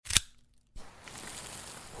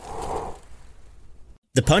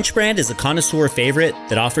The Punch brand is a connoisseur favorite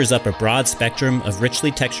that offers up a broad spectrum of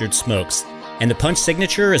richly textured smokes, and the Punch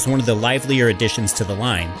Signature is one of the livelier additions to the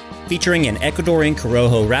line, featuring an Ecuadorian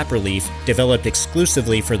Corojo wrapper leaf developed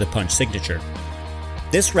exclusively for the Punch Signature.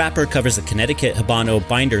 This wrapper covers a Connecticut Habano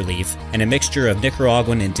binder leaf and a mixture of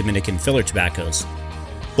Nicaraguan and Dominican filler tobaccos.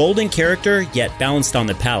 Bold in character, yet balanced on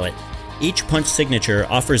the palate, each Punch Signature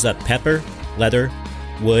offers up pepper, leather,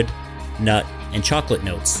 wood, nut, and chocolate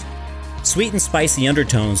notes. Sweet and spicy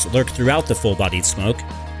undertones lurk throughout the full-bodied smoke,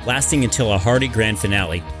 lasting until a hearty grand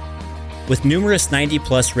finale. With numerous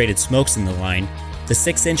 90-plus rated smokes in the line, the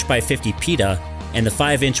 6-inch by 50 Pita and the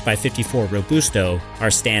 5-inch by 54 Robusto are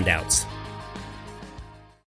standouts.